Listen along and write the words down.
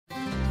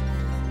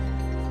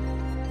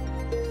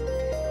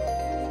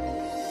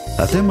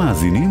אתם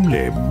מאזינים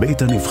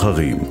לבית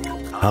הנבחרים,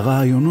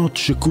 הרעיונות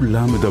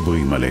שכולם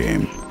מדברים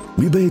עליהם,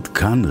 מבית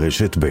כאן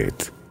רשת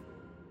בית.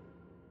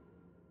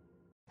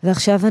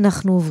 ועכשיו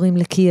אנחנו עוברים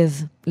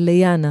לקייב,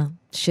 ליאנה,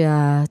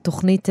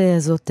 שהתוכנית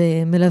הזאת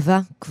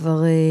מלווה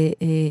כבר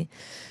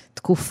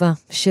תקופה.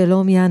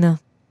 שלום יאנה.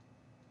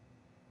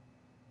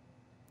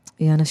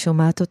 יאנה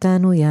שומעת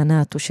אותנו,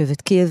 יאנה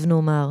תושבת קייב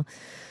נאמר,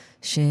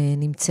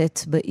 שנמצאת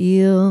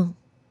בעיר.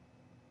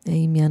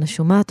 אם יאנה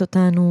שומעת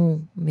אותנו,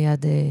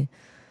 מיד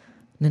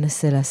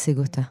ננסה להשיג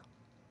אותה.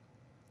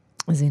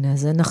 אז הנה,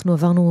 אז אנחנו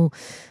עברנו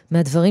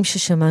מהדברים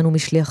ששמענו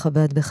משליח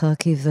חב"ד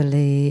בחרקיב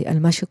על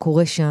מה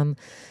שקורה שם,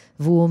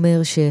 והוא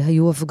אומר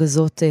שהיו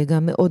הפגזות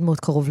גם מאוד מאוד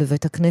קרוב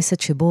לבית הכנסת,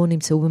 שבו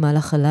נמצאו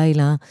במהלך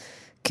הלילה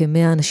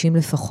כ100 אנשים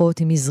לפחות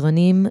עם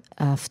מזרנים.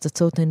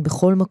 ההפצצות הן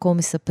בכל מקום,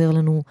 מספר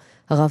לנו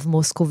הרב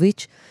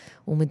מוסקוביץ'.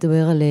 הוא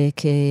מדבר על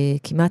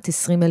כמעט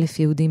 20,000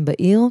 יהודים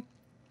בעיר,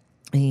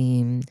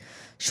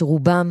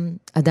 שרובם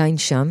עדיין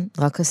שם,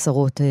 רק 10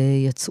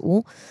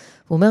 יצאו.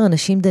 הוא אומר,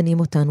 אנשים דנים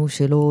אותנו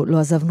שלא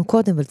עזבנו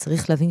קודם, אבל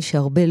צריך להבין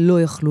שהרבה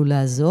לא יכלו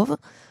לעזוב,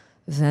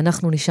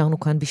 ואנחנו נשארנו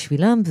כאן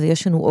בשבילם,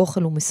 ויש לנו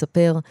אוכל, הוא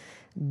מספר,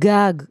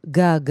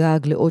 גג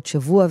לעוד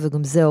שבוע,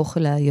 וגם זה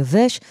האוכל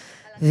היבש,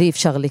 ואי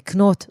אפשר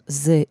לקנות,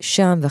 זה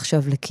שם,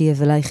 ועכשיו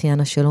לקייב, אלייך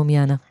יאנה, שלום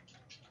יאנה.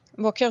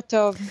 בוקר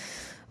טוב.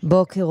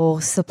 בוקר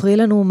אור, ספרי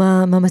לנו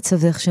מה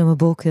מצבך שם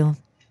הבוקר.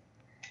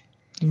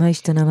 מה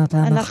השתנה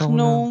מהפעם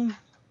האחרונה? אנחנו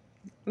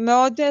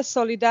מאוד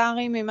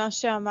סולידריים ממה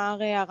שאמר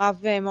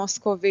הרב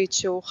מוסקוביץ',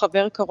 שהוא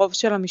חבר קרוב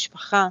של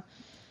המשפחה.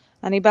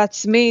 אני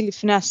בעצמי,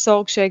 לפני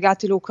עשור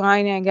כשהגעתי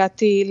לאוקראינה,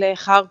 הגעתי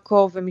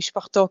לחרקוב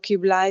ומשפחתו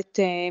קיבלה את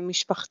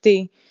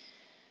משפחתי.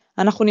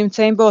 אנחנו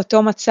נמצאים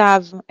באותו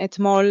מצב.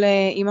 אתמול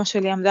אמא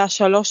שלי עמדה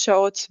 3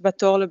 שעות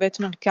בתור לבית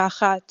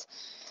מרקחת,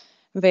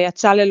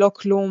 ויצא ללא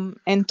כלום.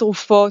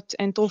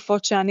 אין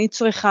תרופות שאני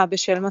צריכה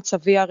בשל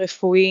מצבי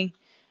הרפואי.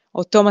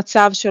 אותו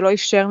מצב שלא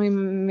אפשר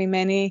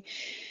ממני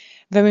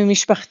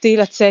וממשפחתי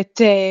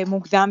לצאת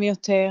מוקדם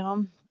יותר.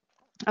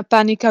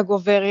 הפאניקה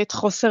גוברת,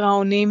 חוסר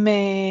האונים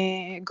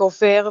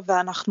גובר,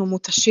 ואנחנו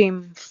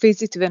מותשים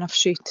פיזית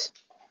ונפשית.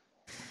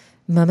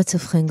 מה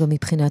מצבכם גם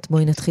מבחינת,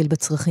 בואי נתחיל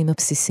בצרכים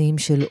הבסיסיים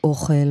של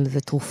אוכל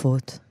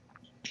ותרופות?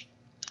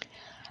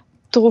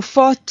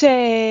 תרופות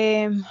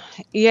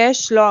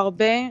יש, לא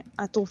הרבה.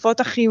 התרופות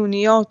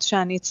החיוניות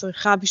שאני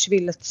צריכה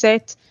בשביל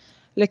לצאת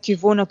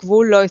לכיוון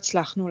הגבול לא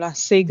הצלחנו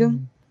להשיג.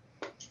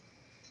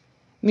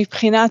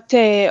 מבחינת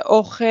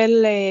אוכל,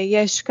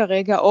 יש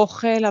כרגע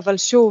אוכל, אבל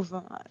שוב,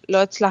 לא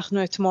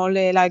הצלחנו אתמול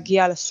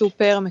להגיע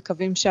לסופר,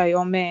 מקווים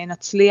שהיום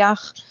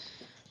נצליח,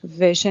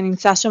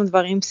 ושנמצא שם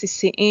דברים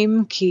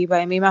בסיסיים, כי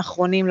בימים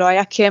האחרונים לא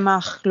היה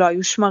קמח, לא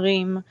היו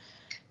שמרים,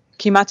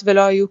 כמעט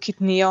ולא היו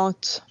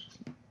קטניות.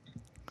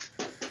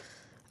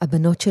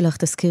 הבנות שלך,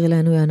 תזכירי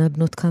לנו יאנה,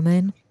 בנות כמה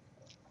הן?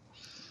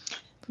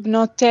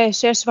 בנות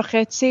 6.5,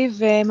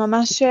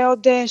 וממש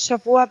עוד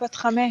שבוע בת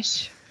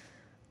 5.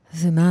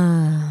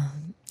 ומה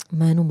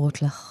הן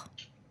אומרות לך?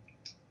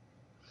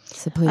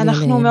 ספרי לי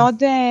אנחנו עליהן.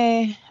 מאוד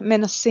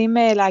מנסים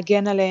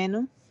להגן עליהן.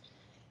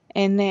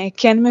 הן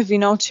כן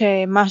מבינות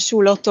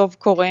שמשהו לא טוב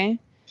קורה.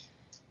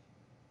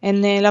 הן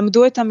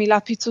למדו את המילה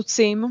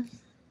פיצוצים,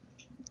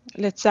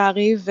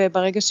 לצערי,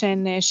 וברגע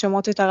שהן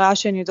שומעות את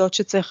הרעש, הן יודעות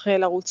שצריך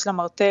לרוץ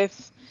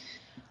למרתף,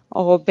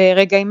 או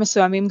ברגעים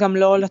מסוימים גם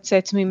לא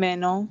לצאת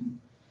ממנו.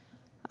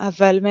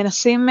 אבל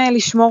מנסים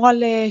לשמור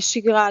על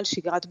שגרה, על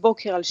שגרת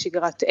בוקר, על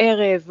שגרת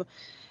ערב,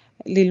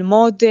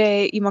 ללמוד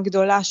עם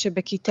הגדולה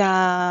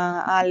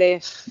שבכיתה א',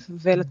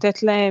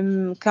 ולתת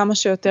להם כמה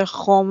שיותר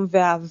חום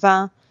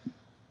ואהבה,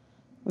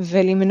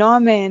 ולמנוע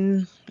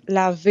מהן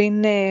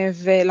להבין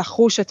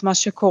ולחוש את מה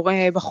שקורה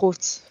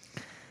בחוץ.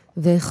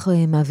 ואיך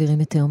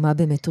מעבירים את היום? מה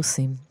באמת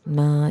עושים?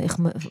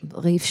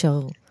 הרי אפשר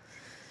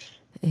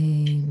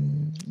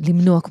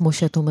למנוע, כמו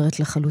שאת אומרת,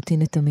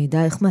 לחלוטין את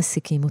המידע. איך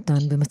מעסיקים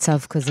אותן במצב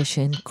כזה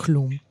שאין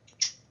כלום?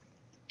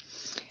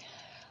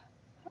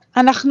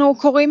 אנחנו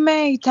קוראים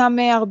איתם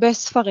הרבה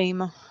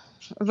ספרים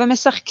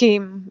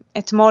ומשחקים.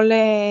 אתמול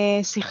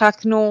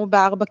שיחקנו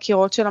ב4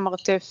 קירות של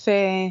המרתף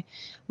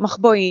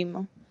מחבואים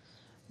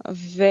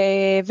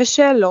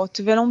ושאלות,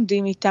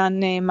 ולומדים איתן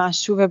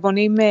משהו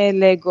ובונים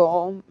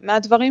לגו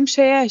מהדברים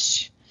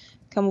שיש.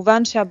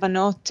 כמובן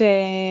שהבנות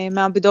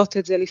מאבדות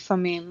את זה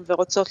לפעמים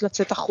ורוצות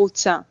לצאת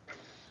החוצה.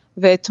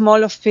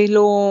 ואתמול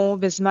אפילו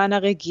בזמן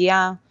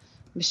הרגיעה,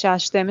 בשעה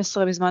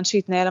 12, בזמן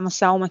שהתנהל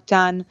המשא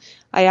ומתן,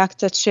 היה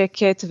קצת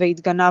שקט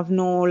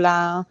והתגנבנו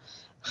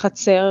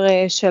לחצר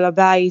של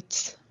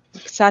הבית,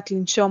 קצת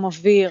לנשום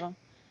אוויר,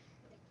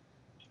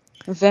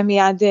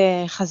 ומיד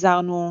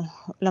חזרנו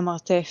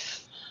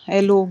למרתף.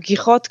 אלו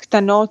גיחות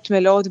קטנות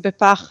מלאות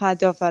בפחד,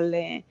 אבל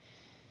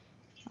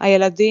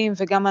הילדים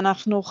וגם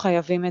אנחנו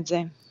חייבים את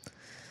זה.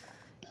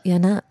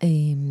 יאנה,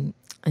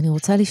 אני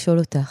רוצה לשאול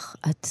אותך,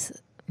 את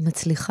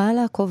מצליחה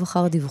לעקוב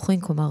אחר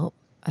הדיווחים? כלומר,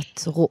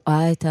 את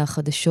רואה את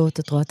החדשות,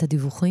 את רואה את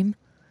הדיווחים?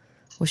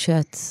 או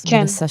שאת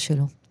מנסה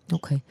שלא?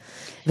 אוקיי.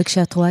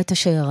 וכשאת רואה את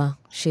השיירה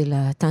של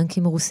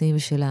הטנקים הרוסיים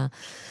ושל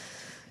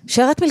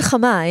שיירת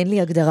מלחמה, אין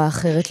לי הגדרה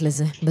אחרת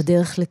לזה,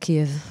 בדרך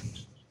לקייב.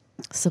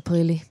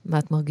 ספרי לי, מה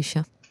את מרגישה?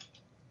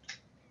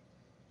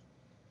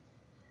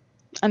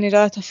 אני לא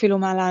יודעת אפילו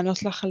מה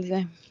לענות לך על זה.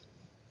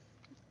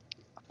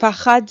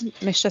 פחד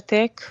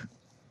משתק,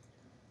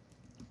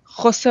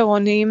 חוסר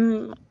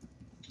אונים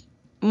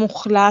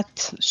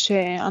מוחלט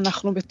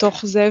שאנחנו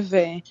בתוך זה,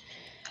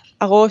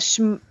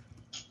 והראש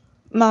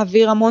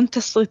מעביר המון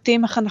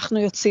תסריטים איך אנחנו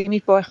יוצאים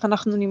מפה, איך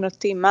אנחנו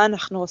נמלטים, מה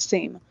אנחנו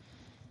עושים.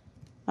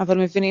 אבל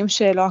מבינים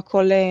שלא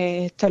הכל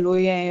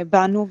תלוי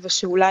בנו,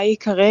 ושאולי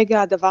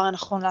כרגע הדבר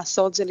הנכון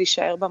לעשות זה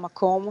להישאר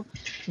במקום,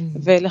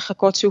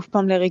 ולחכות שוב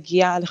פעם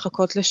לרגיעה,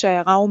 לחכות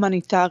לשיירה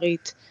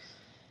הומניטרית,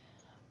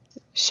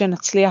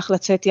 שנצליח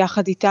לצאת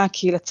יחד איתה,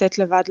 כי לצאת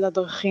לבד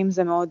לדרכים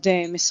זה מאוד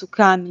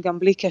מסוכן, גם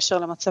בלי קשר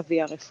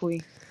למצבי הרפואי.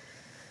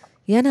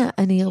 יאנה,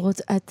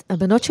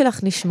 הבנות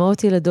שלך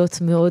נשמעות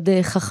ילדות מאוד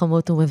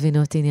חכמות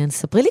ומבינות עניין.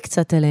 ספרי לי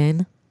קצת עליהן.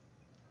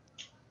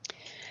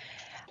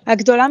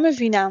 הגדולה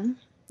מבינה.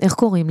 איך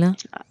קוראים לה?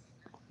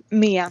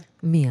 מיה.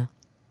 מיה.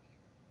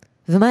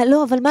 ומה,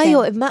 לא, אבל מה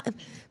יו,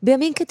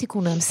 בימים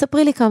כתיקונם,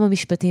 ספרי לי כמה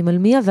משפטים על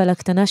מיה ועל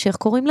הקטנה שאיך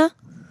קוראים לה?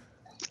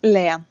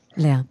 לאה.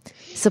 לאה.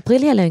 ספרי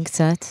לי עליהן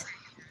קצת.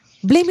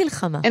 בלי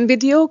מלחמה. הן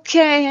בדיוק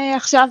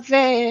עכשיו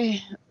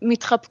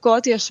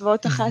מתחבקות,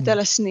 יושבות אחת על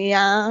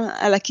השנייה,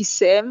 על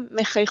הכיסא,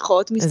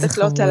 מחייכות,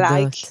 מסתכלות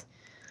עליי.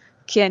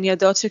 כי הן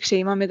יודעות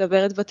שכשאימא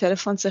מדברת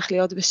בטלפון צריך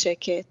להיות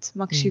בשקט,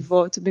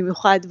 מקשיבות,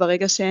 במיוחד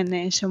ברגע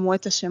שהן שמעו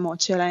את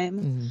השמות שלהם.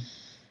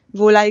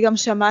 ואולי גם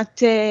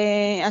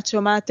את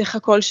שומעת איך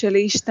הקול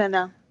שלי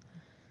השתנה.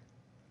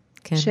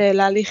 כן.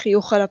 שאלה לי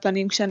חיוך על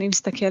הפנים כשאני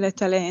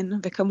מסתכלת עליהן,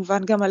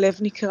 וכמובן גם הלב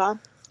נקרא.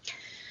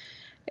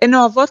 הן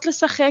אוהבות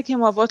לשחק,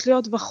 הן אוהבות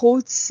להיות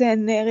בחוץ,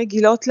 הן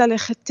רגילות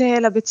ללכת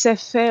לבית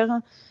ספר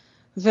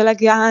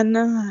ולגן,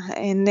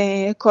 הן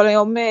כל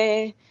היום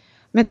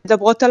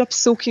מדברות על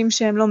הפסוקים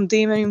שהן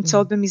לומדים, הן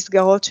נמצאות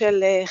במסגרות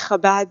של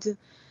חב"ד,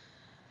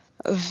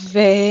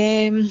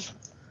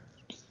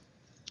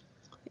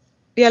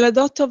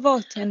 וילדות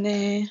טובות,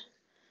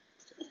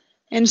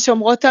 הן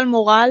שומרות על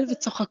מורל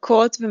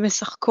וצוחקות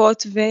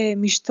ומשחקות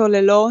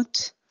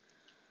ומשתוללות,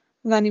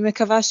 ואני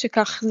מקווה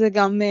שכך זה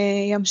גם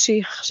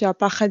ימשיך,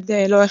 שהפחד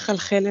לא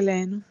יחלחל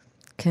אלינו.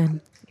 כן,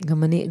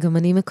 גם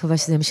אני מקווה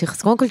שזה ימשיך.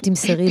 אז קודם כל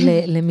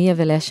תמסרי למיה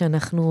ולאה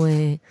שאנחנו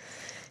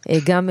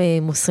גם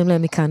מוסרים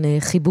להם מכאן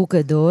חיבוק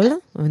גדול,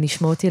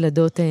 ונשמעות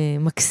ילדות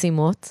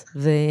מקסימות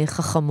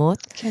וחכמות.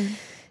 כן.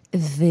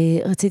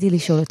 ורציתי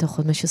לשאול אותך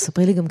עוד משהו,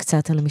 ספרי לי גם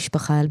קצת על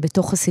המשפחה, על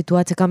בתוך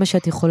הסיטואציה, כמה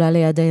שאת יכולה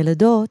ליד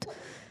הילדות,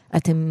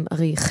 אתם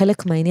הרי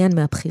חלק מהעניין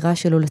מהבחירה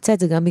שלו לצאת,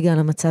 זה גם בגלל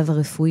המצב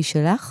הרפואי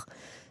שלך,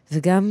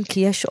 וגם כי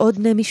יש עוד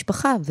בני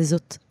משפחה,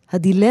 וזאת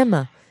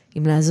הדילמה,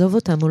 אם לעזוב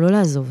אותם או לא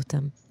לעזוב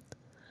אותם.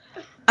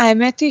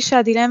 האמת היא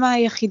שהדילמה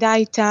היחידה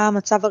הייתה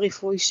המצב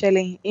הרפואי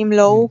שלי. אם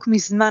לא הוא,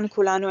 מזמן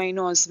כולנו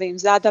היינו עוזבים.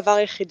 זה הדבר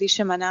היחידי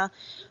שמנע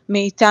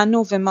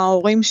מאיתנו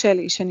ומההורים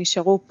שלי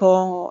שנשארו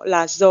פה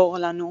לעזור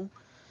לנו.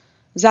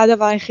 זה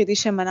הדבר היחידי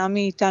שמנע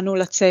מאיתנו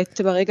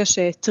לצאת ברגע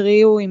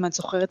שהטריעו, אם את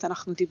זוכרת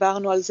אנחנו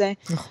דיברנו על זה.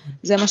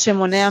 זה מה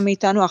שמונע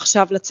מאיתנו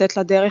עכשיו לצאת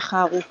לדרך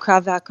הארוכה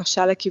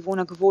והקשה לכיוון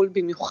הגבול,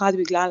 במיוחד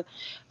בגלל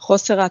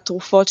חוסר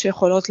התרופות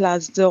שיכולות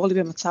לעזור לי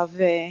במצב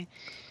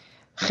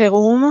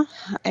חירום.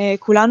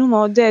 כולנו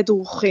מאוד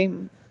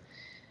דרוכים.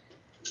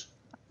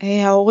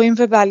 ההורים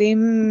ובעלים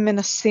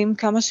מנסים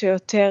כמה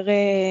שיותר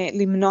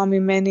למנוע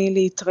ממני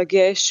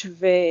להתרגש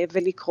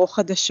ולקרוא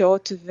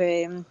חדשות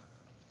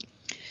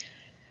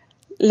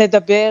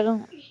לדבר,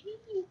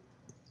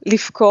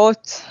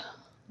 לבכות,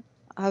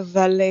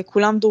 אבל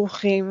כולם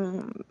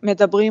דרוכים,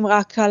 מדברים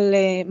רק על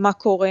מה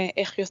קורה,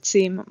 איך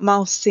יוצאים, מה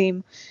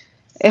עושים,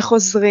 איך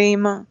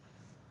עוזרים.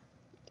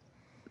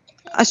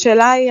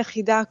 השאלה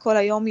היחידה כל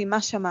היום היא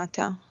מה שמעת,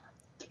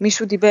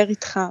 מישהו דיבר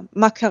איתך,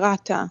 מה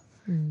קראת,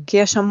 כי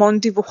יש המון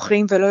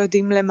דיווחים ולא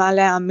יודעים למה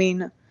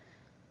להאמין.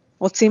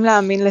 רוצים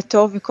להאמין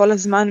לטוב וכל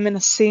הזמן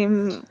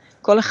מנסים,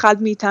 כל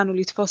אחד מאיתנו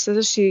לתפוס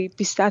איזושהי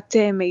פיסת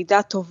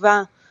מידע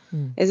טובה,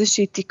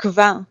 איזושהי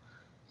תקווה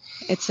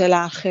אצל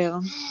האחר.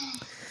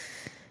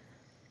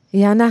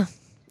 יאנה,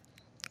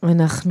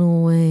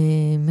 אנחנו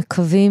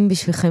מקווים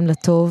בשבילכם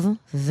לטוב,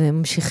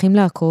 וממשיכים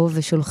לעקוב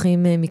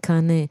ושולחים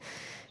מכאן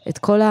את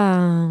כל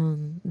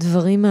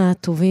הדברים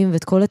הטובים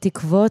ואת כל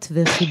התקוות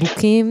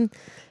וחיבוקים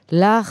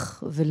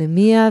לך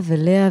ולמיה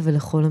ולאה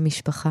ולכל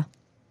המשפחה.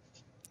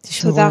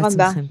 תודה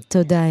רבה.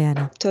 תודה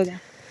יאנה. תודה.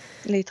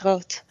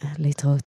 להתראות. להתראות.